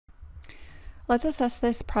Let's assess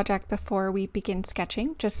this project before we begin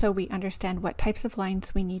sketching, just so we understand what types of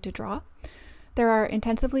lines we need to draw. There are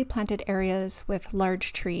intensively planted areas with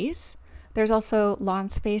large trees. There's also lawn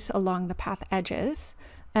space along the path edges.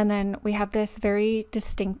 And then we have this very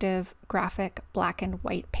distinctive graphic black and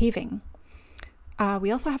white paving. We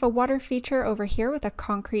also have a water feature over here with a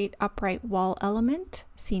concrete upright wall element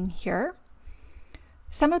seen here.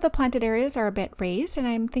 Some of the planted areas are a bit raised, and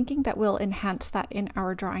I'm thinking that we'll enhance that in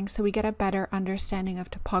our drawing so we get a better understanding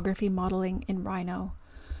of topography modeling in Rhino.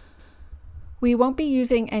 We won't be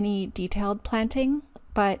using any detailed planting,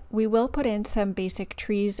 but we will put in some basic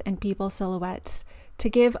trees and people silhouettes to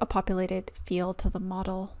give a populated feel to the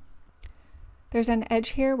model. There's an edge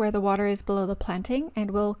here where the water is below the planting,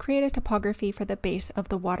 and we'll create a topography for the base of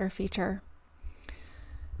the water feature.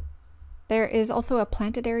 There is also a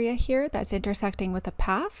planted area here that's intersecting with a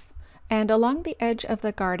path, and along the edge of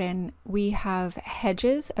the garden we have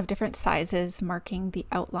hedges of different sizes marking the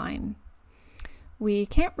outline. We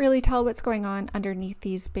can't really tell what's going on underneath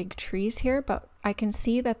these big trees here, but I can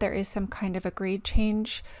see that there is some kind of a grade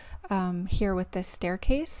change here with this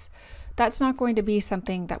staircase. That's not going to be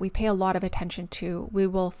something that we pay a lot of attention to. We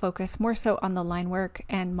will focus more so on the line work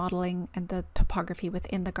and modeling and the topography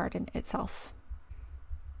within the garden itself.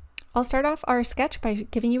 I'll start off our sketch by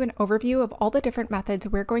giving you an overview of all the different methods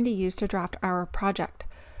we're going to use to draft our project.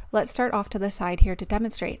 Let's start off to the side here to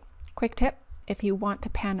demonstrate. Quick tip, if you want to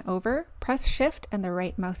pan over, press Shift and the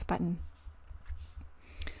right mouse button.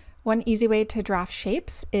 One easy way to draft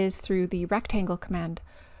shapes is through the rectangle command.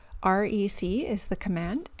 REC is the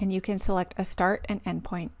command, and you can select a start and end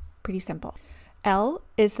point. Pretty simple. L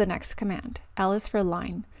is the next command. L is for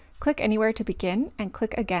line. Click anywhere to begin and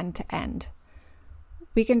click again to end.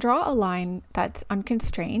 We can draw a line that's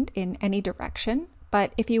unconstrained in any direction,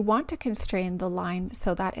 but if you want to constrain the line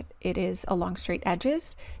so that it is along straight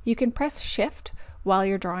edges, you can press Shift while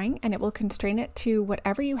you're drawing and it will constrain it to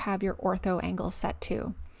whatever you have your ortho angle set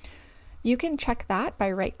to. You can check that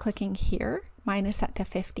by right-clicking here. Mine is set to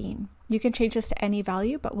 15. You can change this to any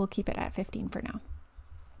value, but we'll keep it at 15 for now.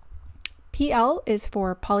 PL is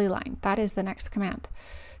for polyline. That is the next command.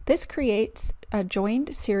 This creates a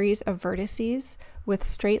joined series of vertices with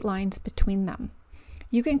straight lines between them.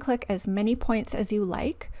 You can click as many points as you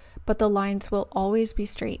like, but the lines will always be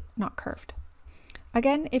straight, not curved.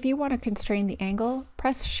 Again, if you want to constrain the angle,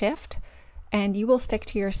 press Shift and you will stick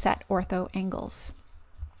to your set ortho angles.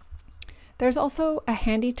 There's also a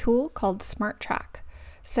handy tool called Smart Track.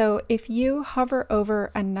 So if you hover over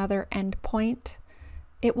another endpoint,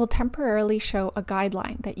 it will temporarily show a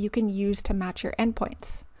guideline that you can use to match your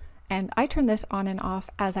endpoints. And I turn this on and off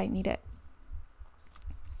as I need it.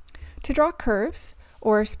 To draw curves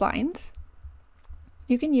or splines,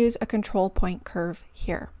 you can use a control point curve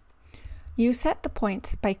here. You set the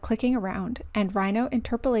points by clicking around, and Rhino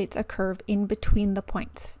interpolates a curve in between the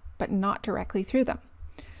points, but not directly through them.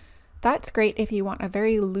 That's great if you want a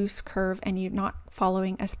very loose curve and you're not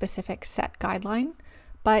following a specific set guideline.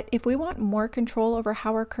 But if we want more control over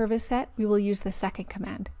how our curve is set, we will use the second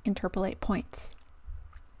command, Interpolate Points.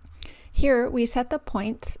 Here we set the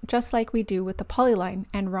points just like we do with the polyline,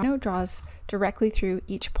 and Rhino draws directly through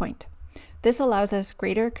each point. This allows us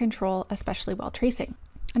greater control, especially while tracing.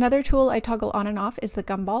 Another tool I toggle on and off is the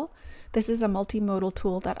Gumball. This is a multimodal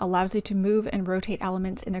tool that allows you to move and rotate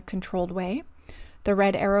elements in a controlled way. The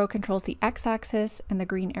red arrow controls the x-axis and the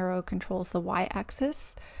green arrow controls the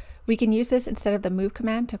y-axis. We can use this instead of the move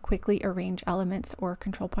command to quickly arrange elements or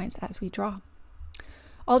control points as we draw.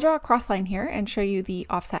 I'll draw a cross line here and show you the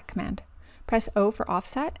offset command. Press O for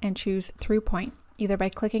offset and choose through point, either by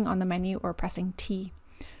clicking on the menu or pressing T.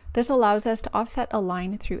 This allows us to offset a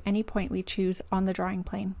line through any point we choose on the drawing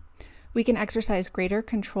plane. We can exercise greater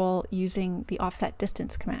control using the offset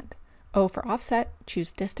distance command. O for offset,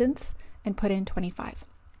 choose distance, and put in 25.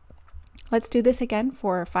 Let's do this again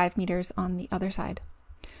for 5 meters on the other side.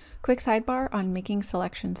 Quick sidebar on making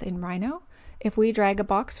selections in Rhino. If we drag a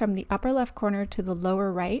box from the upper left corner to the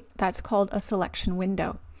lower right, that's called a selection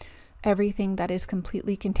window. Everything that is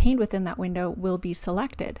completely contained within that window will be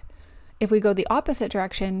selected. If we go the opposite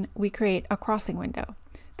direction, we create a crossing window.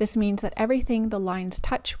 This means that everything the lines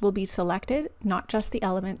touch will be selected, not just the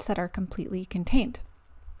elements that are completely contained.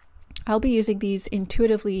 I'll be using these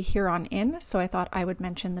intuitively here on in, so I thought I would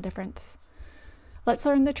mention the difference. Let's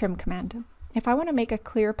learn the trim command. If I want to make a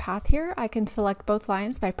clear path here, I can select both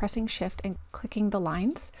lines by pressing Shift and clicking the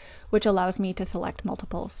lines, which allows me to select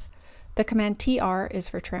multiples. The command TR is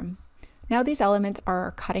for trim. Now these elements are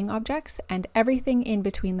our cutting objects, and everything in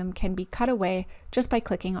between them can be cut away just by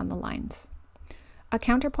clicking on the lines. A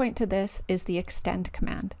counterpoint to this is the extend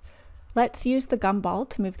command. Let's use the gumball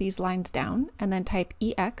to move these lines down and then type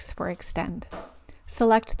EX for extend.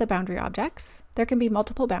 Select the boundary objects, there can be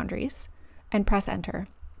multiple boundaries, and press enter.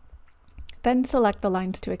 Then select the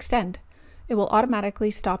lines to extend. It will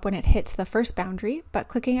automatically stop when it hits the first boundary, but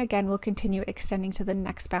clicking again will continue extending to the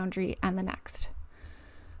next boundary and the next.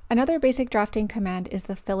 Another basic drafting command is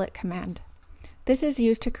the fillet command. This is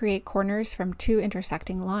used to create corners from two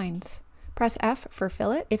intersecting lines. Press F for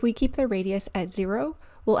fillet. If we keep the radius at 0,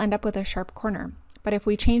 we'll end up with a sharp corner. But if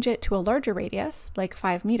we change it to a larger radius, like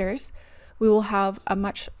 5 meters, we will have a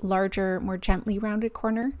much larger, more gently rounded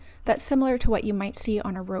corner that's similar to what you might see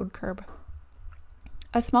on a road curb.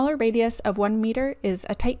 A smaller radius of 1 meter is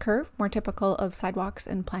a tight curve, more typical of sidewalks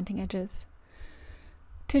and planting edges.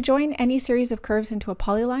 To join any series of curves into a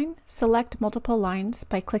polyline, select multiple lines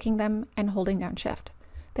by clicking them and holding down Shift.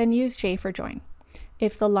 Then use J for join.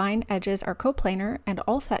 If the line edges are coplanar and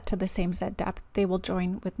all set to the same Z depth, they will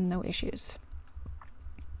join with no issues.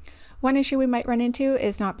 One issue we might run into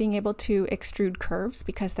is not being able to extrude curves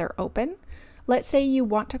because they're open. Let's say you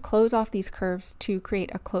want to close off these curves to create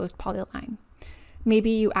a closed polyline. Maybe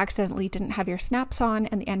you accidentally didn't have your snaps on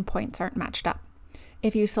and the endpoints aren't matched up.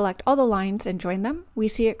 If you select all the lines and join them, we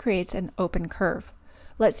see it creates an open curve.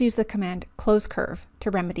 Let's use the command close curve to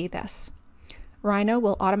remedy this. Rhino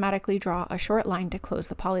will automatically draw a short line to close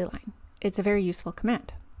the polyline. It's a very useful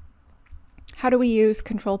command. How do we use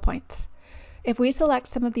control points? If we select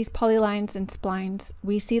some of these polylines and splines,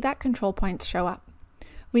 we see that control points show up.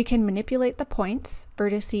 We can manipulate the points,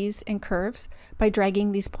 vertices, and curves by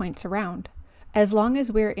dragging these points around. As long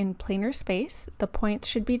as we're in planar space, the points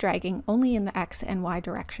should be dragging only in the X and Y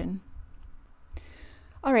direction.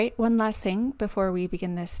 All right, one last thing before we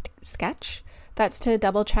begin this sketch. That's to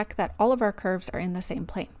double check that all of our curves are in the same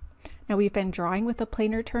plane. Now we've been drawing with the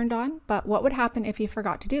planar turned on, but what would happen if you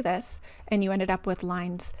forgot to do this and you ended up with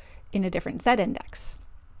lines in a different Z index?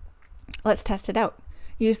 Let's test it out.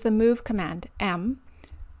 Use the move command, M,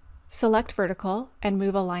 select vertical, and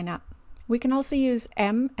move a line up. We can also use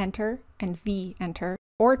M, enter, and V, enter,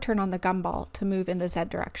 or turn on the gumball to move in the Z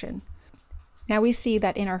direction. Now we see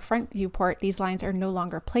that in our front viewport, these lines are no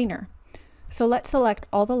longer planar. So let's select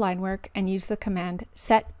all the line work and use the command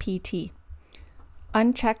set PT.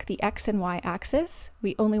 Uncheck the X and Y axis.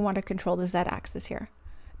 We only want to control the Z axis here.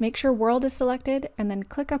 Make sure world is selected and then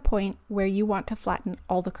click a point where you want to flatten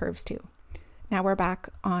all the curves to. Now we're back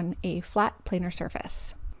on a flat planar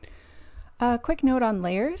surface. A quick note on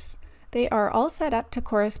layers. They are all set up to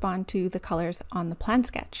correspond to the colors on the plan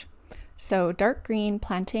sketch. So dark green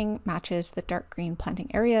planting matches the dark green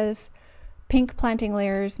planting areas, pink planting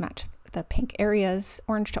layers match the pink areas,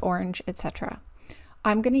 orange to orange, etc.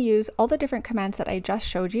 I'm going to use all the different commands that I just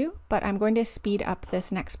showed you, but I'm going to speed up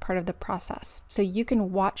this next part of the process so you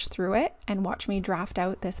can watch through it and watch me draft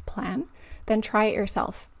out this plan, then try it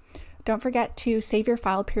yourself. Don't forget to save your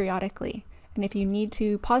file periodically. And if you need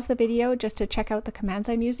to pause the video just to check out the commands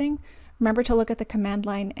I'm using, remember to look at the command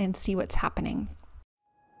line and see what's happening.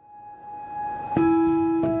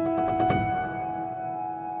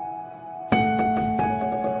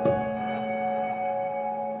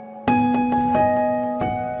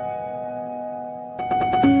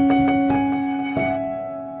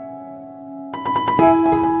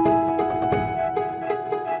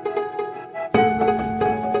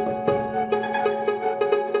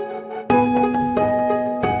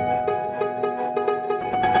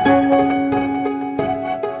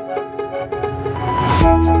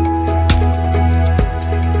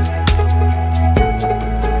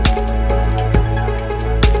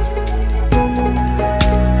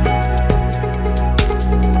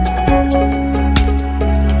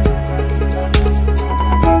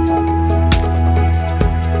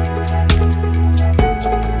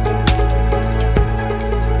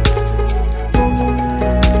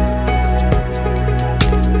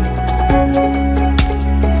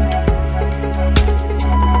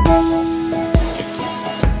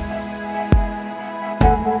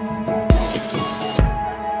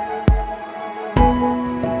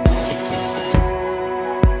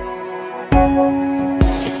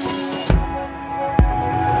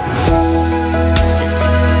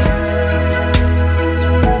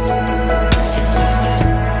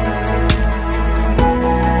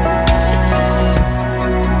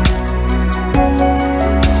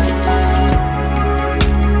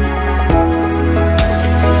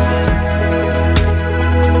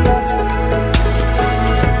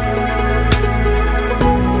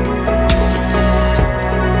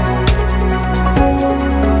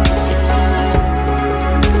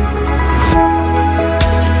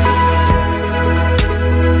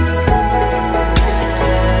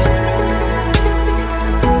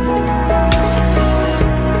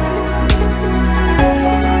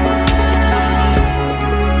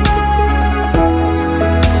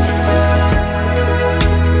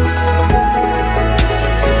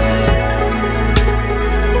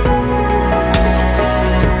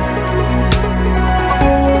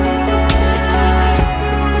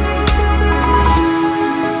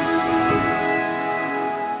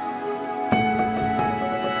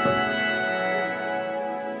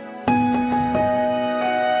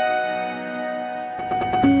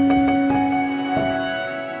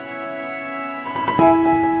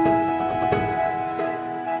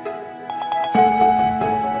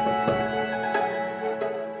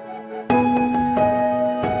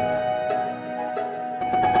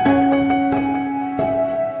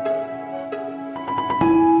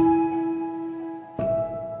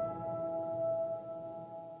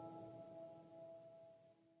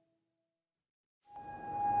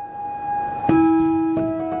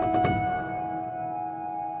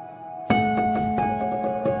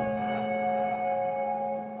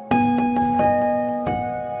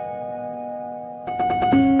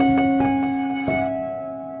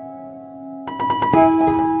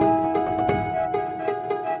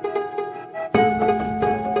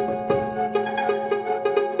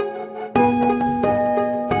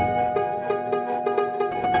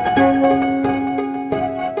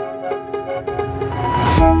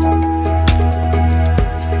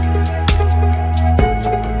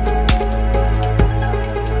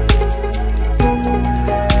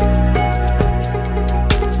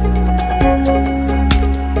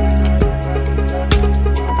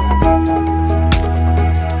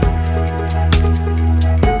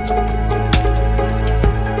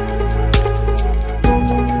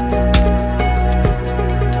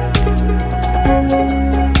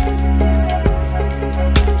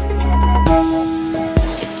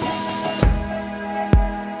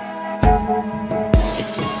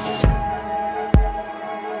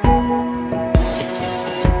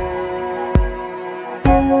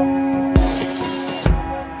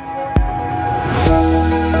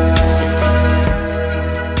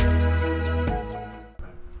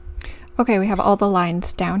 Okay, we have all the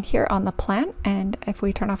lines down here on the plant, and if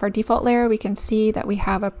we turn off our default layer, we can see that we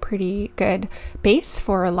have a pretty good base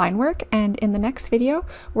for line work. And in the next video,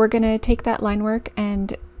 we're going to take that line work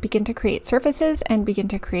and begin to create surfaces and begin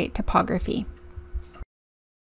to create topography.